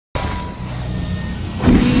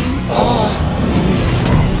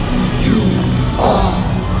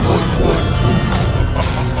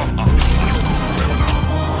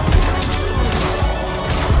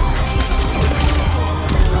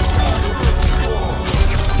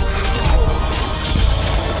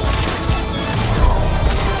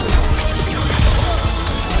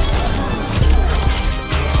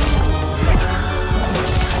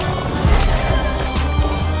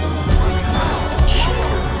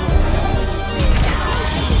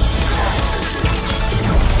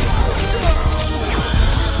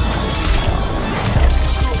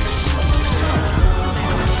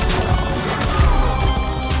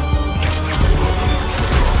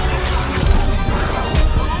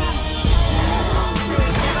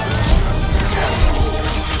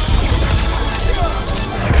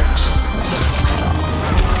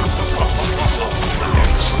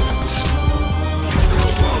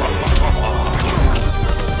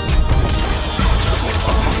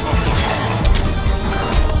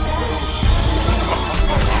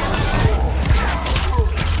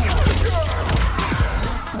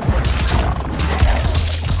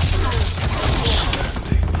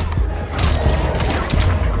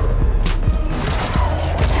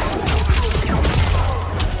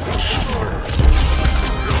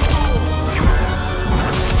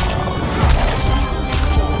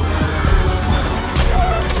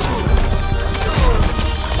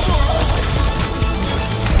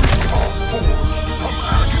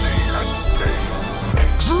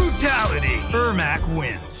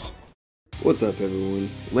What's up everyone,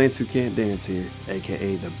 Lance Who Can't Dance here,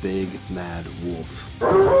 aka the Big Mad Wolf.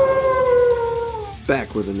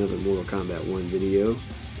 Back with another Mortal Kombat 1 video,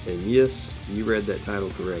 and yes, you read that title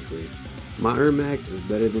correctly. My Ermac is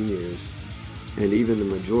better than yours, and even the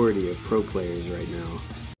majority of pro players right now.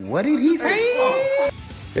 What did he say?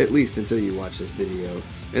 At least until you watch this video,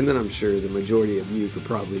 and then I'm sure the majority of you could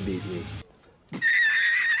probably beat me.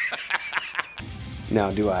 Now,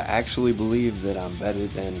 do I actually believe that I'm better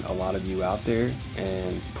than a lot of you out there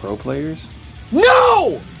and pro players?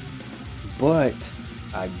 No! But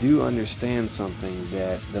I do understand something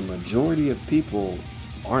that the majority of people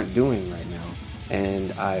aren't doing right now.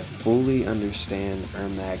 And I fully understand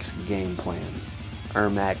Ermac's game plan.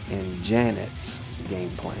 Ermac and Janet's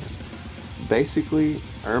game plan. Basically,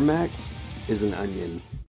 Ermac is an onion.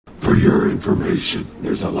 For your information,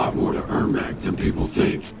 there's a lot more to Ermac than people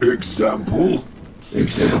think.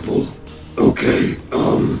 Example? Okay,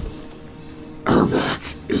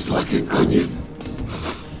 Ermac is like an onion.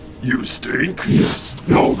 You stink? Yes.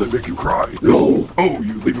 No, they make you cry. No. Oh,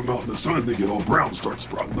 you leave them out in the sun, they get all brown, start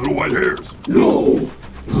sprouting little white hairs. No.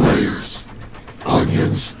 Layers.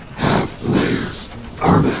 Onions have layers.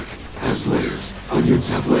 Ermac has layers. Onions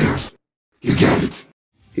have layers. You get it?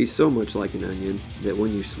 He's so much like an onion that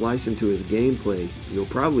when you slice into his gameplay, you'll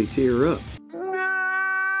probably tear up.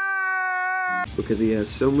 Because he has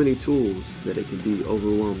so many tools that it can be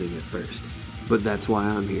overwhelming at first. But that's why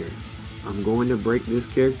I'm here. I'm going to break this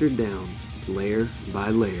character down layer by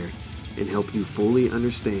layer and help you fully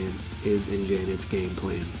understand his and Janet's game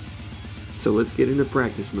plan. So let's get into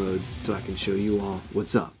practice mode so I can show you all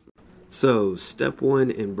what's up. So step 1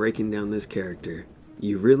 in breaking down this character,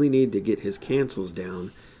 you really need to get his cancels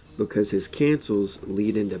down because his cancels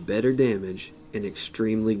lead into better damage and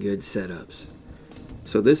extremely good setups.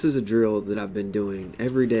 So this is a drill that I've been doing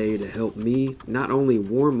every day to help me not only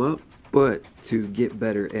warm up, but to get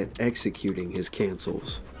better at executing his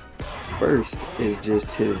cancels. First is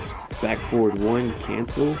just his back forward 1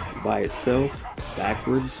 cancel by itself,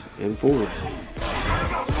 backwards and forwards.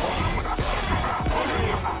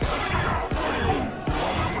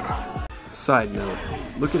 Side note,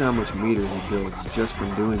 look at how much meter he builds just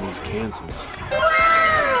from doing these cancels.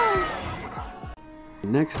 The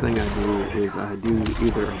next thing I do is I do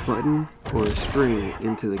either a button or a string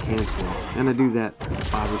into the cancel, and I do that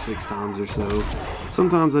 5 or 6 times or so.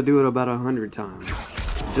 Sometimes I do it about 100 times,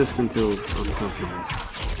 just until I'm comfortable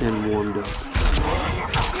and warmed up.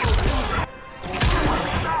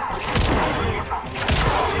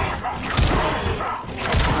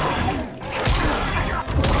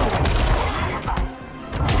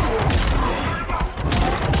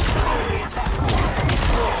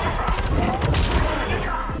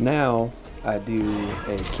 Now I do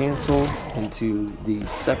a cancel into the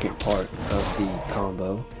second part of the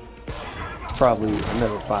combo, probably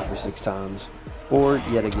another 5 or 6 times, or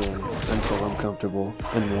yet again until I'm comfortable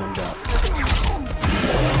and warmed up.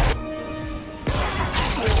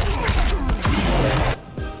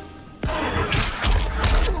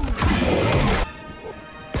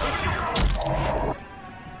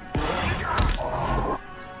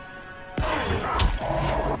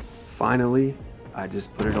 Finally, I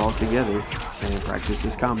just put it all together and practice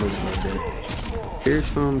his combos for a bit. Here's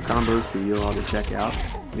some combos for you all to check out.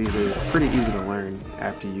 These are pretty easy to learn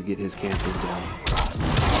after you get his cancels down.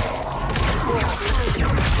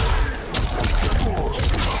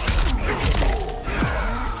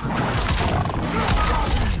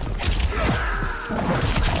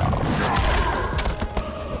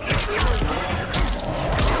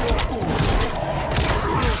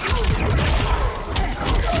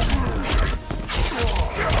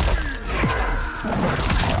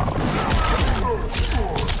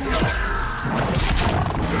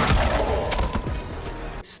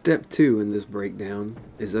 Step 2 in this breakdown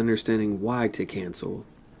is understanding why to cancel.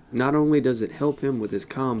 Not only does it help him with his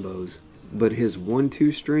combos, but his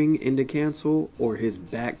 1-2 string into cancel or his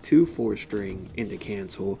back 2-4 string into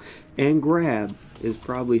cancel and grab is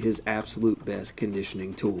probably his absolute best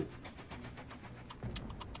conditioning tool.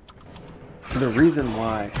 The reason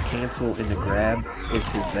why cancel into grab is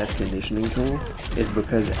his best conditioning tool is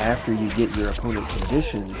because after you get your opponent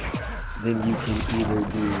conditioned, then you can either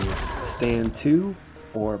do stand 2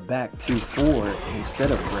 or back 2-4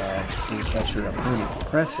 instead of grab and catch your opponent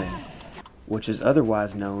pressing, which is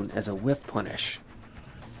otherwise known as a whiff punish.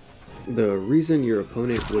 The reason your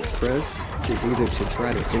opponent would press is either to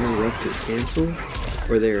try to interrupt your cancel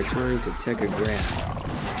or they are trying to tech a grab.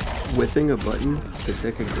 Whiffing a button to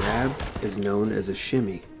tech a grab is known as a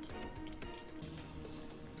shimmy.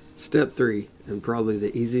 Step 3, and probably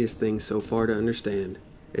the easiest thing so far to understand,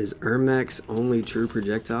 is Ermac's only true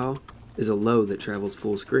projectile is a low that travels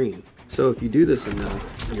full screen. So if you do this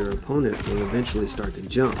enough, your opponent will eventually start to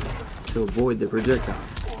jump to avoid the projectile.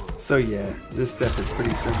 So yeah, this step is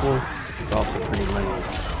pretty simple. It's also pretty lame.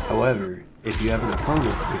 However, if you have an opponent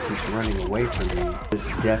that keeps running away from you, this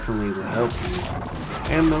definitely will help you.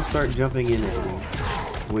 And they'll start jumping in at you,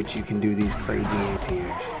 which you can do these crazy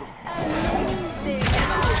anti-airs.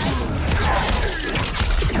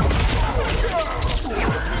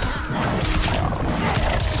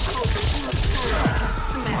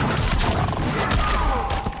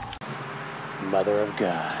 Mother of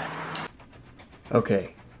God.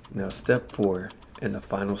 Okay, now step 4 and the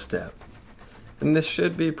final step. And this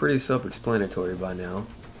should be pretty self-explanatory by now,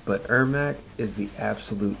 but Ermac is the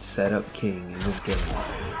absolute setup king in this game.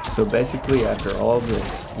 So basically after all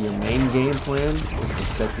this, your main game plan is to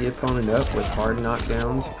set the opponent up with hard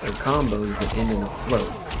knockdowns or combos that end in a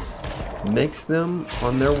float. Mix them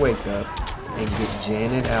on their wake up and get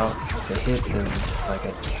Janet out to hit them like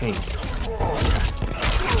a tank.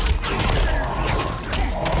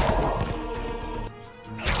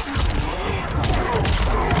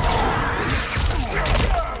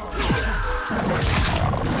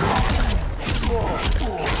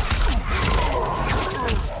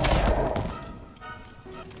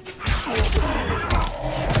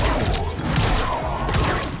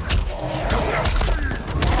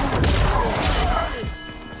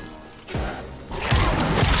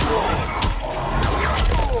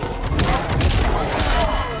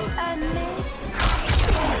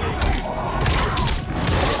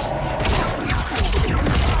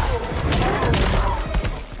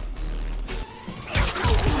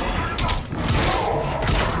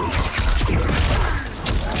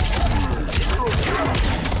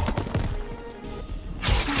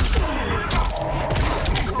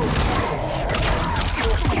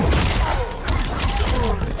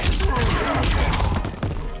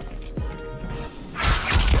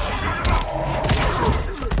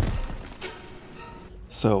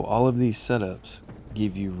 So all of these setups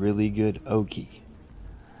give you really good Oki.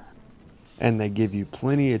 And they give you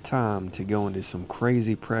plenty of time to go into some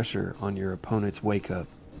crazy pressure on your opponent's wake up,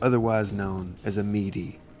 otherwise known as a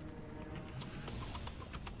meaty.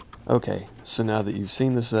 Okay, so now that you've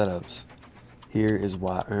seen the setups, here is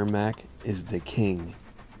why Ermac is the king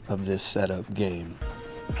of this setup game.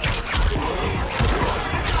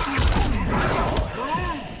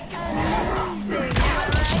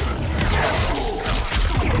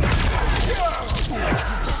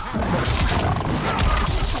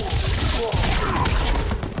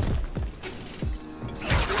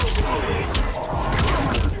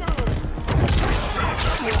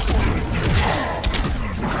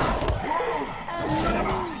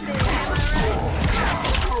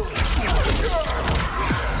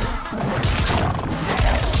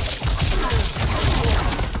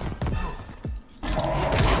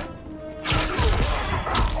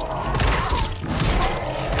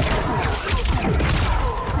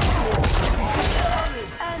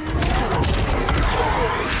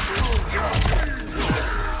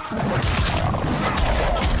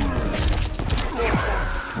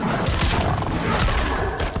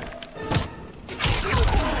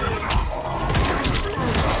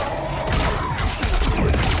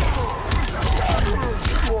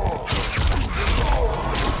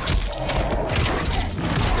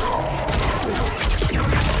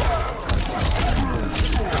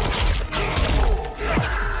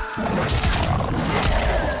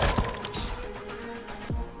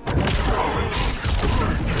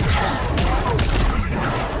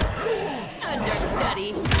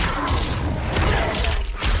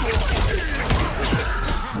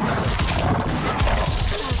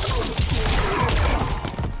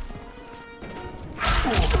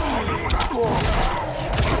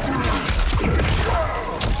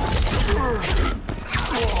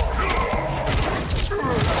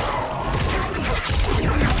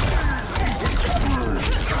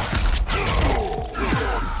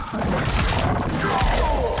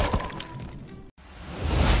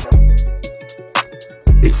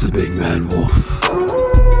 It's the big man wolf.